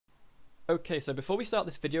Okay, so before we start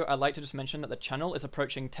this video, I'd like to just mention that the channel is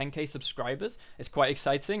approaching 10k subscribers. It's quite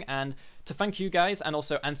exciting, and to thank you guys and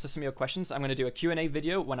also answer some of your questions, I'm going to do a Q&A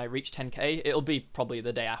video when I reach 10k. It'll be probably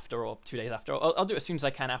the day after or 2 days after. I'll do it as soon as I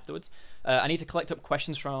can afterwards. I need to collect up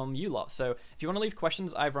questions from you lot, so if you want to leave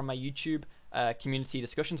questions either on my YouTube community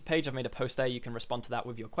discussions page, I've made a post there, you can respond to that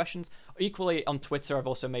with your questions. Or equally on Twitter, I've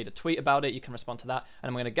also made a tweet about it, you can respond to that, and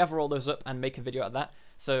I'm going to gather all those up and make a video out of that.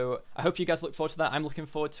 So I hope you guys look forward to that. I'm looking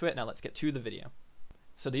forward to it. Now let's get to the video.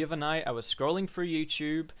 So the other night I was scrolling through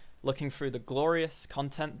YouTube, looking through the glorious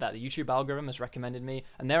content that the YouTube algorithm has recommended me,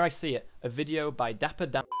 and there I see it, a video by Dapper,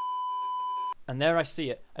 and there I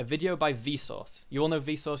see it, a video by Vsauce. You all know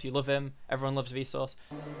Vsauce, you love him, everyone loves Vsauce.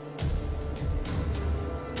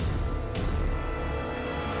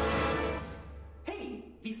 Hey,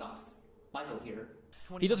 Vsauce, Michael here.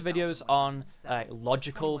 He does videos on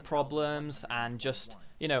logical problems and just,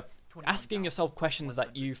 you know, asking yourself questions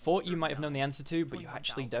that you thought you might have known the answer to, but you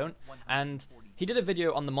actually don't. And he did a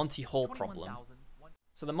video on the Monty Hall Problem.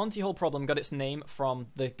 So the Monty Hall Problem got its name from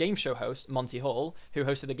the game show host, Monty Hall, who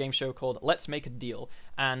hosted a game show called Let's Make a Deal.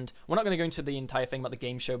 And we're not going to go into the entire thing about the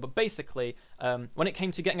game show, but basically, when it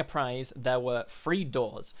came to getting a prize, there were 3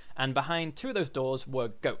 doors, and behind 2 of those doors were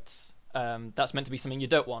goats. That's meant to be something you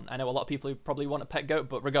don't want. I know a lot of people who probably want a pet goat,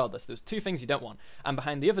 but regardless, there's 2 things you don't want. And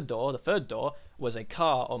behind the other door, the 3rd door, was a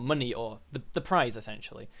car or money or the prize,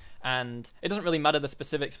 essentially. And it doesn't really matter the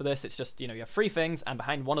specifics for this, it's just, you know, you have 3 things, and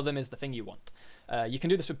behind one of them is the thing you want. You can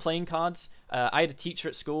do this with playing cards. I had a teacher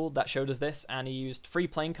at school that showed us this, and he used 3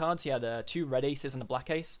 playing cards. He had 2 red aces and a black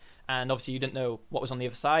ace, and obviously you didn't know what was on the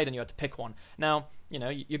other side, and you had to pick one. Now, you know,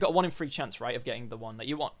 you've got a 1 in 3 chance, right, of getting the one that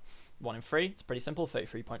you want. 1 in 3, it's pretty simple,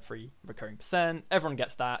 33.3 recurring percent. Everyone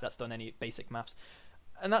gets that. That's done any basic maths,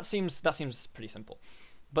 and that seems pretty simple.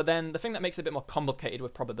 But then the thing that makes it a bit more complicated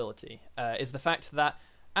with probability is the fact that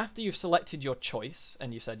after you've selected your choice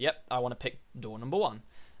and you said, "Yep, I want to pick door number 1,"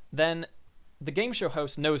 then the game show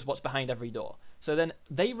host knows what's behind every door. So then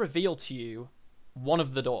they reveal to you one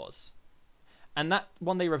of the doors. And that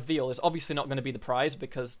one they reveal is obviously not going to be the prize,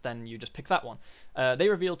 because then you just pick that one. They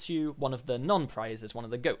reveal to you one of the non-prizes, one of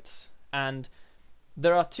the goats. And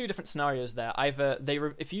there are 2 different scenarios there. Either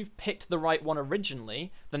if you've picked the right one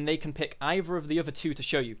originally, then they can pick either of the other 2 to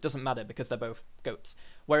show you. Doesn't matter, because they're both goats.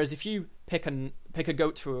 Whereas if you pick a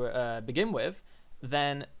goat to begin with,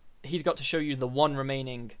 then he's got to show you the 1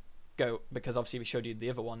 remaining goat, because obviously if he showed you the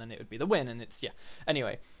other one, then it would be the win, and it's, yeah.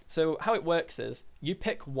 Anyway, so how it works is you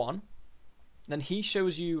pick 1, then he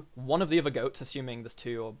shows you one of the other goats, assuming there's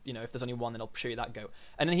 2, or, you know, if there's only 1, then he'll show you that goat.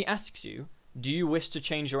 And then he asks you, do you wish to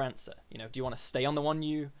change your answer? You know, do you want to stay on the one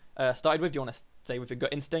you started with? Do you want to stay with your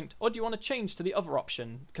gut instinct? Or do you want to change to the other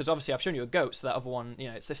option? Because obviously I've shown you a goat, so that other one, you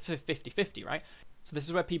know, it's a 50-50, right? So this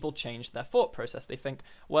is where people change their thought process. They think,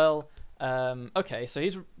 well, okay, so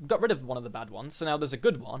he's got rid of one of the bad ones, so now there's a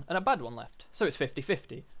good one and a bad one left. So it's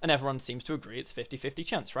 50-50, and everyone seems to agree it's 50-50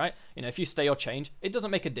 chance, right? You know, if you stay or change, it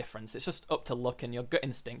doesn't make a difference. It's just up to luck and your gut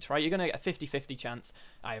instinct, right? You're going to get a 50-50 chance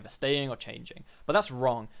either staying or changing. But that's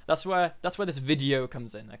wrong. That's where this video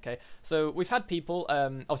comes in, okay? So we've had people,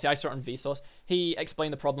 obviously I saw it on Vsauce. He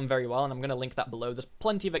explained the problem very well, and I'm going to link that below. There's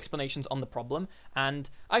plenty of explanations on the problem, and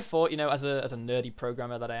I thought, you know, as a nerdy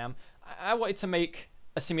programmer that I am, I wanted to make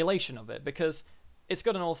a simulation of it, because it's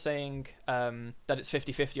good and all saying that it's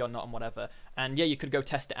 50-50 or not and whatever, and yeah, you could go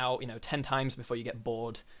test it out, you know, 10 times before you get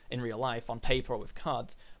bored in real life on paper or with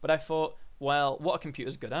cards. But I thought, well, what are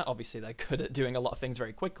computers good at? Obviously they're good at doing a lot of things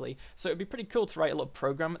very quickly, so it'd be pretty cool to write a little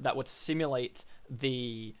program that would simulate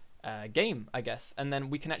the game, I guess, and then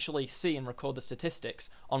we can actually see and record the statistics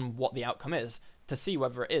on what the outcome is, to see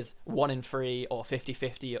whether it is 1 in 3 or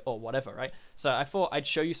 50-50 or whatever, right? So I thought I'd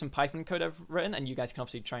show you some Python code I've written, and you guys can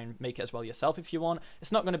obviously try and make it as well yourself if you want.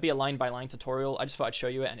 It's not going to be a line-by-line tutorial. I just thought I'd show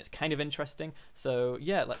you it, and it's kind of interesting. So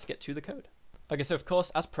yeah, let's get to the code. Okay, so of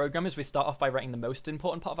course, as programmers, we start off by writing the most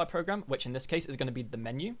important part of our program, which in this case is going to be the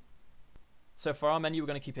menu. So for our menu, we're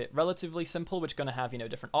going to keep it relatively simple. We're just going to have, you know,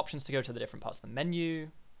 different options to go to the different parts of the menu.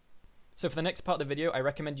 So for the next part of the video, I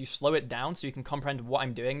recommend you slow it down so you can comprehend what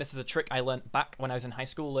I'm doing. This is a trick I learned back when I was in high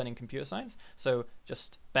school learning computer science, so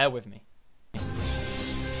just bear with me.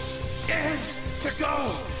 Is to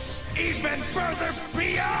go even further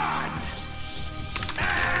beyond!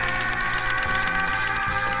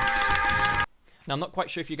 Now I'm not quite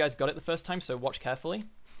sure if you guys got it the first time, so watch carefully.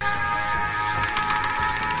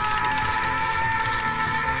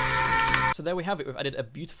 So there we have it, we've added a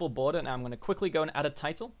beautiful border. Now I'm going to quickly go and add a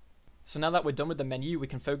title. So now that we're done with the menu, we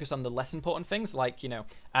can focus on the less important things, like, you know,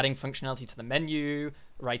 adding functionality to the menu,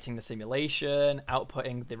 writing the simulation,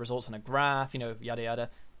 outputting the results on a graph, you know, yada yada.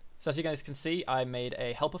 So as you guys can see, I made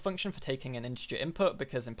a helper function for taking an integer input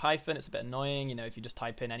because in Python it's a bit annoying, you know, if you just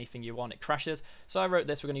type in anything you want, it crashes. So I wrote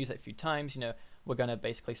this, we're going to use it a few times, you know, we're going to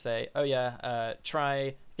basically say, oh yeah,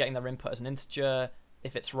 try getting their input as an integer.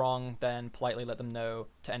 If it's wrong, then politely let them know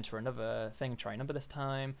to enter another thing, try a number this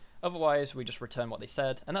time. Otherwise, we just return what they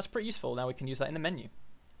said, and that's pretty useful. Now we can use that in the menu.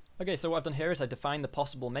 Okay, so what I've done here is I define the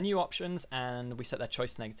possible menu options, and we set their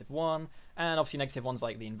choice to -1, and obviously -1's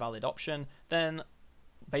like the invalid option. Then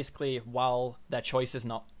basically, while their choice is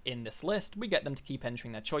not in this list, we get them to keep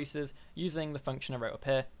entering their choices using the function I wrote up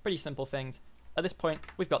here. Pretty simple things. At this point,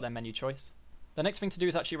 we've got their menu choice. The next thing to do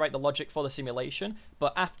is actually write the logic for the simulation,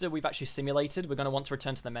 but after we've actually simulated, we're going to want to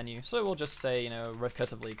return to the menu. So we'll just say, you know,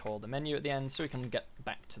 recursively call the menu at the end so we can get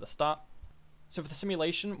back to the start. So for the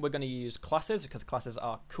simulation, we're going to use classes because classes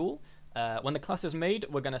are cool. When the class is made,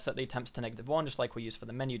 we're going to set the attempts to -1, just like we use for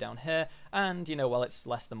the menu down here. And, you know, well, it's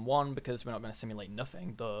less than 1 because we're not going to simulate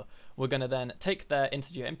nothing, duh. We're going to then take their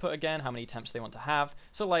integer input again, how many attempts they want to have.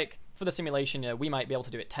 So, like, for the simulation, you know, we might be able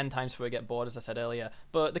to do it 10 times before we get bored, as I said earlier.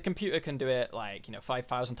 But the computer can do it, like, you know,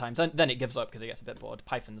 5,000 times. Then it gives up because it gets a bit bored.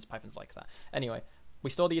 Python's like that. Anyway, we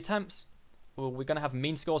store the attempts. Well, we're going to have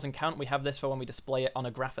mean scores and count. We have this for when we display it on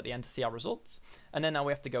a graph at the end to see our results. And then now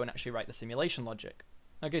we have to go and actually write the simulation logic.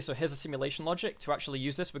 Okay, so here's the simulation logic. To actually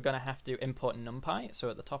use this, we're going to have to import NumPy. So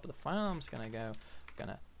at the top of the file, I'm just going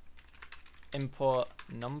to import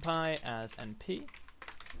NumPy as NP.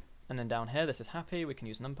 And then down here, this is happy. We can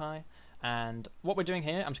use NumPy. And what we're doing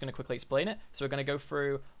here, I'm just going to quickly explain it. So we're going to go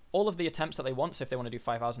through all of the attempts that they want. So if they want to do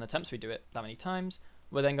 5,000 attempts, we do it that many times.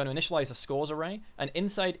 We're then going to initialize a scores array, and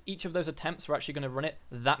inside each of those attempts, we're actually going to run it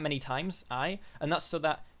that many times, and that's so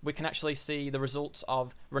that we can actually see the results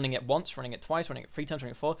of running it once, running it twice, running it 3 times,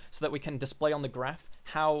 running it 4, so that we can display on the graph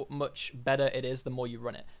how much better it is the more you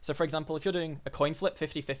run it. So for example, if you're doing a coin flip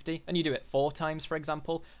 50-50, and you do it 4 times, for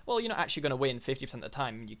example, well, you're not actually going to win 50% of the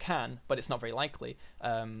time. You can, but it's not very likely,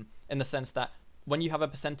 in the sense that when you have a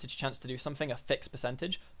percentage chance to do something, a fixed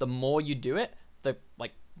percentage, the more you do it, the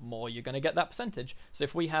more you're going to get that percentage. So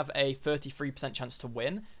if we have a 33% chance to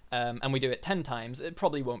win, and we do it 10 times, it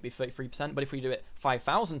probably won't be 33%, but if we do it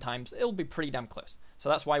 5,000 times, it'll be pretty damn close. So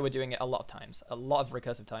that's why we're doing it a lot of times, a lot of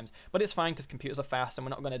recursive times. But it's fine because computers are fast and we're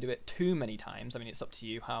not going to do it too many times. I mean, it's up to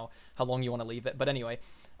you how long you want to leave it. But anyway,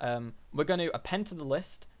 we're going to append to the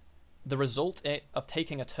list the result of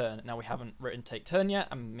taking a turn. Now, we haven't written take turn yet.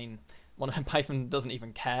 I mean, Python doesn't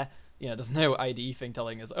even care. You know, there's no IDE thing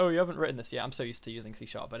telling us, oh, you haven't written this yet. I'm so used to using C#.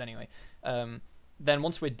 But anyway, then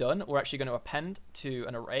once we're done, we're actually going to append to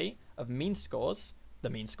an array of mean scores, the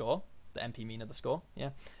mean score, the NP mean of the score,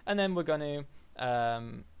 yeah. And then we're going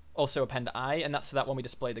to also append I, and that's so that when we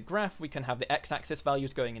display the graph, we can have the x-axis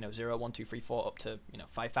values going, you know, 0, 1, 2, 3, 4, up to, you know,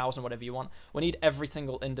 5,000, whatever you want. We need every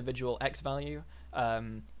single individual x value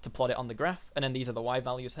to plot it on the graph, and then these are the y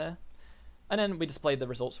values here. And then we display the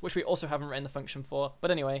results, which we also haven't written the function for.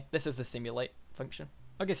 But anyway, this is the simulate function.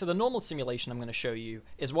 Okay, so the normal simulation I'm going to show you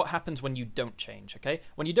is what happens when you don't change, okay?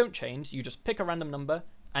 When you don't change, you just pick a random number,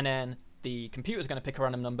 and then the computer's going to pick a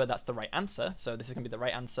random number that's the right answer. So this is going to be the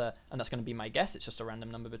right answer, and that's going to be my guess. It's just a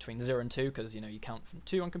random number between 0 and 2, because, you know, you count from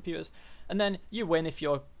 2 on computers. And then you win if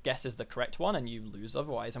your guess is the correct one, and you lose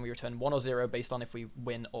otherwise, and we return 1 or 0 based on if we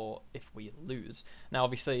win or if we lose. Now,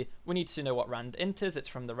 obviously, we need to know what randint is. It's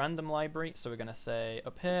from the random library, so we're going to say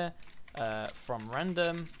up here, from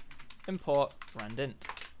random, import randint.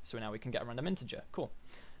 So now we can get a random integer. Cool.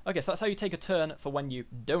 Okay, so that's how you take a turn for when you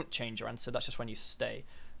don't change your answer. That's just when you stay.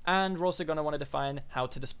 And we're also going to want to define how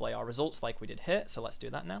to display our results like we did here. So let's do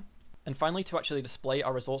that now. And finally, to actually display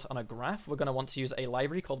our results on a graph, we're going to want to use a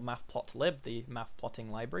library called mathplotlib, the math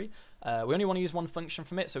plotting library. We only want to use one function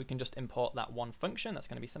from it, so we can just import that one function. That's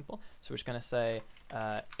going to be simple. So we're just going to say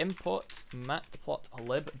import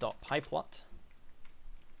matplotlib.pyplot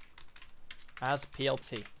as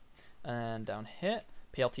plt. And down here,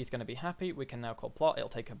 PLT is going to be happy. We can now call plot. It'll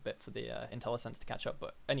take a bit for the IntelliSense to catch up,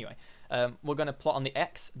 but anyway, we're going to plot on the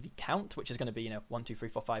X the count, which is going to be, you know, 1, 2, 3,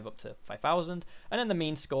 4, 5 up to 5,000, and then the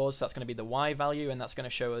mean scores. That's going to be the Y value, and that's going to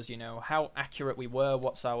show us, you know, how accurate we were,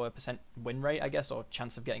 what's our percent win rate, I guess, or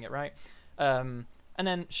chance of getting it right. And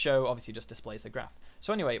then show obviously just displays the graph.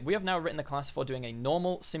 So anyway, we have now written the class for doing a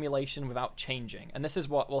normal simulation without changing. And this is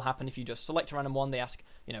what will happen if you just select a random one. They ask,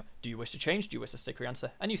 you know, do you wish to change? Do you wish to stick with your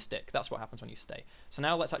answer? And you stick. That's what happens when you stay. So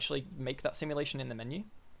now let's actually make that simulation in the menu.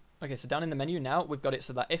 Okay, so down in the menu now, we've got it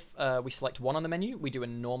so that if we select 1 on the menu, we do a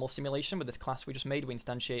normal simulation with this class we just made. We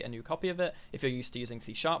instantiate a new copy of it. If you're used to using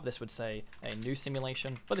C#, this would say a new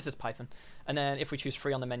simulation, but this is Python. And then if we choose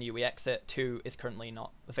 3 on the menu, we exit. 2 is currently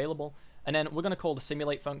not available. And then we're going to call the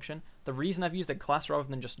simulate function. The reason I've used a class rather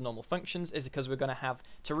than just normal functions is because we're going to have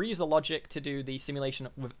to reuse the logic to do the simulation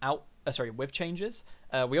without, with changes.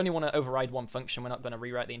 We only want to override one function. We're not going to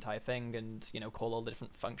rewrite the entire thing and, call all the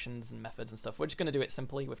different functions and methods and stuff. We're just going to do it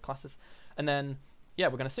simply with classes. And then, yeah,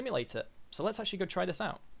 we're going to simulate it. So let's actually go try this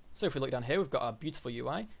out. So if we look down here, we've got our beautiful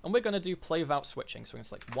UI, and we're going to do play without switching. So we're going to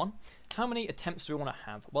select 1. How many attempts do we want to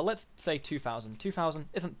have? Well, let's say 2,000. 2,000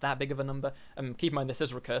 isn't that big of a number. Keep in mind, this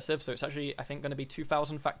is recursive, so it's actually, I think, going to be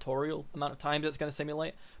 2,000 factorial amount of times it's going to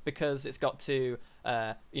simulate, because it's got to,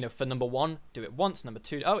 for number 1, do it once, number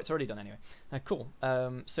 2, oh, it's already done anyway. Cool.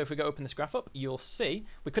 So if we go open this graph up, you'll see,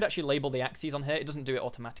 we could actually label the axes on here. It doesn't do it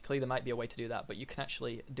automatically. There might be a way to do that, but you can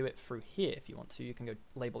actually do it through here if you want to. You can go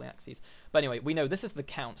label the axes. But anyway, we know this is the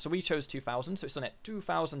count. So we chose 2,000, so it's done it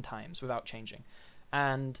 2,000 times without changing.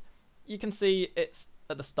 And you can see it's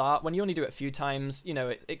at the start, when you only do it a few times,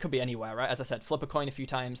 it could be anywhere, right? As I said, flip a coin a few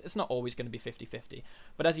times, it's not always going to be 50-50.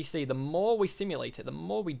 But as you see, the more we simulate it, the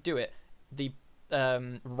more we do it, the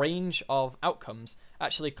range of outcomes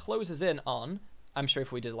actually closes in on, I'm sure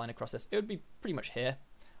if we did a line across this, it would be pretty much here.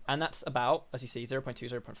 And that's about, as you see, 0.2,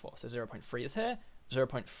 0.4. So 0.3 is here,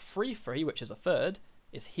 0.33, which is a third,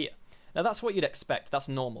 is here. Now that's what you'd expect. That's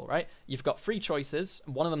normal, right? You've got 3 choices.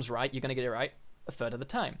 One of them's right. You're going to get it right a third of the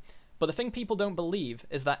time. But the thing people don't believe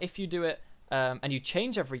is that if you do it and you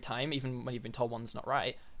change every time, even when you've been told one's not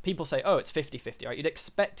right, people say, oh, it's 50-50, right? You'd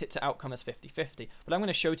expect it to outcome as 50-50. But I'm going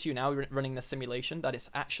to show to you now, running this simulation, that it's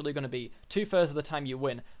actually going to be 2/3 of the time you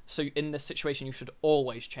win. So in this situation, you should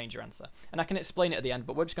always change your answer. And I can explain it at the end,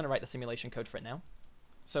 but we're just going to write the simulation code for it now.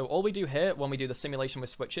 So all we do here when we do the simulation with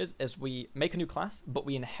switches is we make a new class, but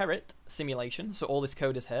we inherit simulation. So all this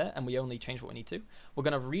code is here, and we only change what we need to. We're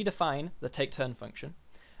going to redefine the take turn function.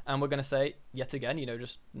 And we're going to say, yet again,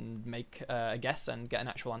 just make a guess and get an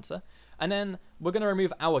actual answer. And then we're going to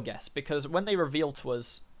remove our guess, because when they reveal to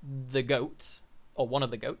us the goat, or one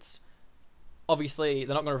of the goats, obviously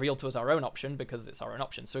they're not going to reveal to us our own option because it's our own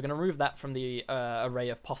option. So we're going to remove that from the array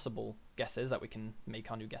of possible guesses that we can make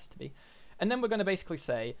our new guess to be. And then we're going to basically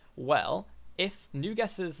say, well, if new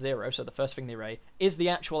guess is 0, so the first thing in the array, is the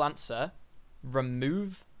actual answer,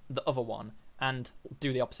 remove the other one and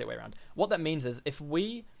do the opposite way around. What that means is if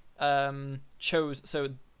we chose, so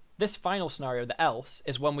this final scenario, the else,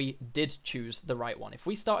 is when we did choose the right one. If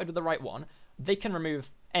we started with the right one, they can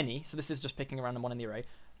remove any, so this is just picking a random one in the array.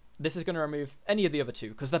 This is going to remove any of the other 2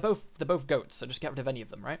 because they're both goats, so just get rid of any of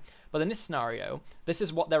them, right? But in this scenario, this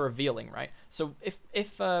is what they're revealing, right? So if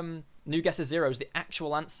new guess is 0 is the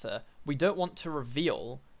actual answer, we don't want to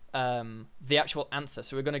reveal the actual answer,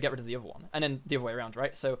 so we're going to get rid of the other one, and then the other way around,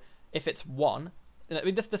 right? So if it's 1, I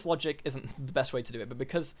mean, this logic isn't the best way to do it, but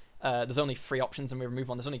because there's only 3 options and we remove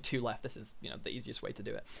one, there's only 2 left. This is the easiest way to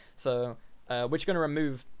do it. So we're just going to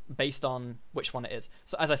remove based on which one it is.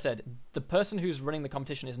 So as I said, the person who's running the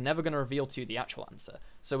competition is never going to reveal to you the actual answer.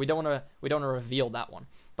 So we don't want to reveal that one.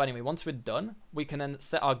 But anyway, once we're done, we can then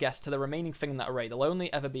set our guess to the remaining thing in that array. There'll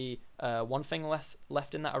only ever be one thing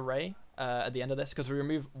left in that array at the end of this, because we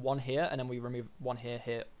remove one here and then we remove one here,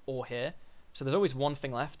 here, or here. So there's always one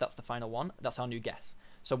thing left. That's the final one. That's our new guess.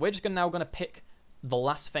 So we're just now going to pick the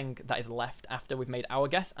last thing that is left after we've made our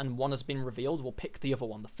guess and one has been revealed. We'll pick the other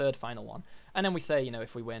one, the third final one. And then we say,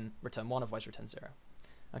 if we win, return 1, otherwise return 0.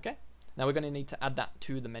 Okay? Now we're going to need to add that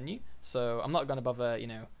to the menu. So I'm not going to bother,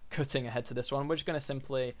 cutting ahead to this one. We're just going to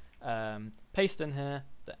simply paste in here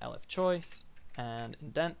the LF choice and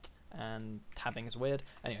indent, and tabbing is weird.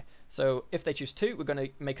 Anyway, so if they choose 2, we're going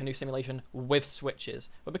to make a new simulation with switches.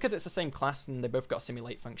 But because it's the same class and they both got a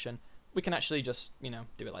simulate function, we can actually just,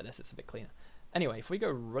 do it like this. It's a bit cleaner. Anyway, if we go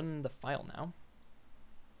run the file now,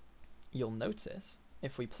 you'll notice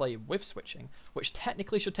if we play with switching, which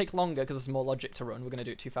technically should take longer because there's more logic to run, we're going to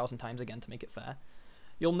do it 2,000 times again to make it fair,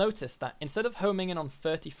 you'll notice that instead of homing in on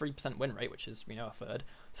 33% win rate, which is, a third,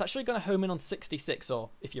 it's actually going to home in on 66,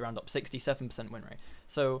 or if you round up, 67% win rate.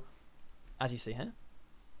 So, as you see here,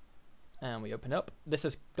 and we open up, this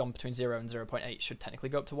has gone between 0 and 0.8, should technically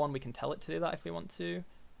go up to 1. We can tell it to do that if we want to.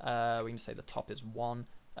 We can say the top is 1.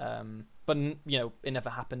 But it never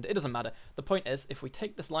happened. It doesn't matter. The point is, if we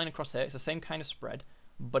take this line across here, it's the same kind of spread,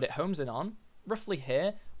 but it homes in on roughly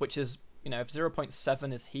here, which is, if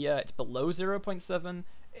 0.7 is here, it's below 0.7,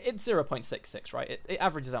 it's 0.66, right? It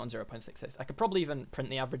averages out on 0.66. I could probably even print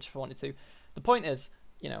the average if I wanted to. The point is,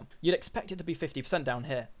 you'd expect it to be 50% down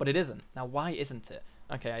here, but it isn't. Now, why isn't it?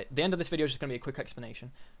 Okay, the end of this video is just going to be a quick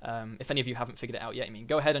explanation. If any of you haven't figured it out yet,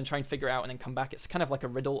 go ahead and try and figure it out and then come back. It's kind of like a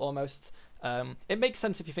riddle almost. It makes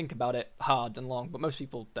sense if you think about it hard and long, but most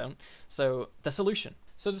people don't. So the solution.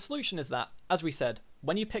 So the solution is that, as we said,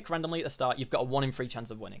 when you pick randomly at the start, you've got a 1 in 3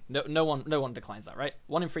 chance of winning. No one declines that, right?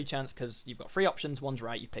 1 in 3 chance because you've got 3 options, one's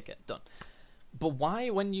right, you pick it, done. But why,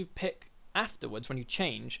 when you pick afterwards, when you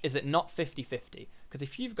change, is it not 50-50? Because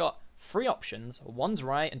if you've got 3 options, one's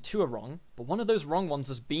right and 2 are wrong, but one of those wrong ones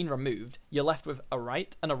has been removed, you're left with a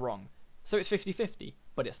right and a wrong. So it's 50-50,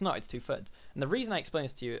 but it's not, it's 2/3. And the reason I can explain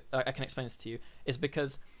this to you, is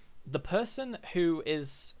because the person who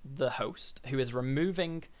is the host, who is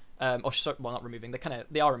removing, well, not removing,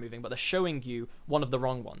 they are removing, but they're showing you one of the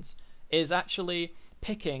wrong ones, is actually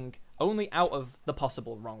picking only out of the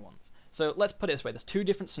possible wrong ones. So let's put it this way, there's 2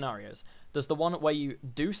 different scenarios. There's the one where you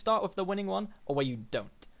do start with the winning one, or where you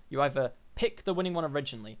don't. You either pick the winning one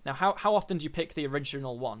originally. Now, how often do you pick the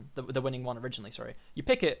original one, the winning one originally, sorry? You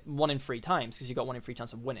pick it 1 in 3 times, because you've got 1 in 3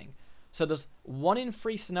 chance of winning. So there's 1 in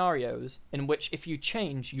 3 scenarios in which if you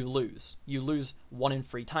change, you lose. You lose 1 in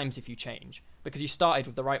 3 times if you change, because you started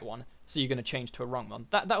with the right one, so you're going to change to a wrong one.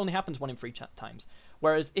 That only happens 1 in 3 times.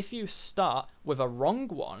 Whereas if you start with a wrong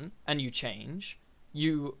one and you change,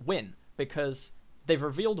 you win, because they've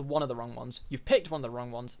revealed one of the wrong ones, you've picked one of the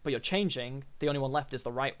wrong ones, but you're changing, the only one left is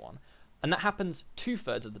the right one. And that happens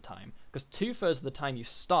 2/3 of the time, because 2/3 of the time you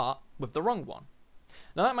start with the wrong one.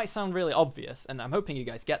 Now that might sound really obvious, and I'm hoping you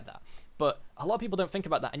guys get that, but a lot of people don't think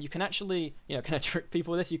about that, and you can actually, kind of trick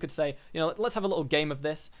people with this. You could say, let's have a little game of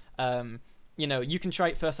this. You can try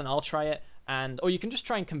it first and I'll try it, or you can just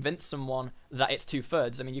try and convince someone that it's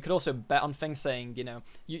 2/3. I mean, you could also bet on things saying,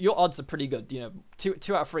 your odds are pretty good.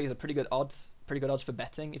 2 out of 3 is a pretty good odds for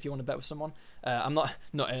betting if you want to bet with someone. I'm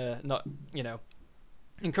not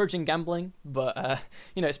encouraging gambling, but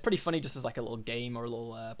it's pretty funny just as like a little game or a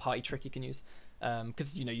little party trick you can use,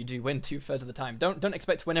 because you do win 2/3 of the time. Don't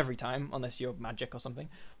expect to win every time unless you're magic or something.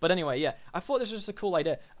 But anyway, yeah, I thought this was just a cool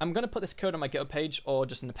idea. I'm gonna put this code on my GitHub page or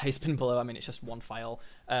just in the paste bin below. I mean, it's just one file.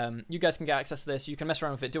 You guys can get access to this. You can mess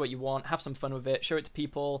around with it, do what you want, have some fun with it, show it to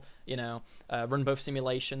people. Run both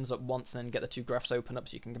simulations at once and get the 2 graphs open up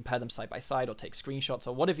so you can compare them side by side or take screenshots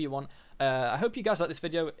or whatever you want. I hope you guys like this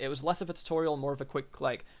video. It was less of a tutorial, more of a quick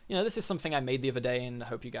this is something I made the other day, and I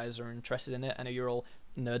hope you guys are interested in it. I know you're all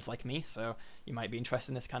nerds like me, so you might be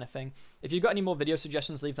interested in this kind of thing. If you've got any more video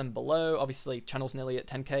suggestions, leave them below. Obviously, channel's nearly at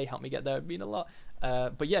 10k. Help me get there. It'd mean a lot.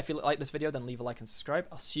 But yeah, if you like this video, then leave a like and subscribe.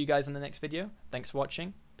 I'll see you guys in the next video. Thanks for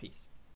watching. Peace.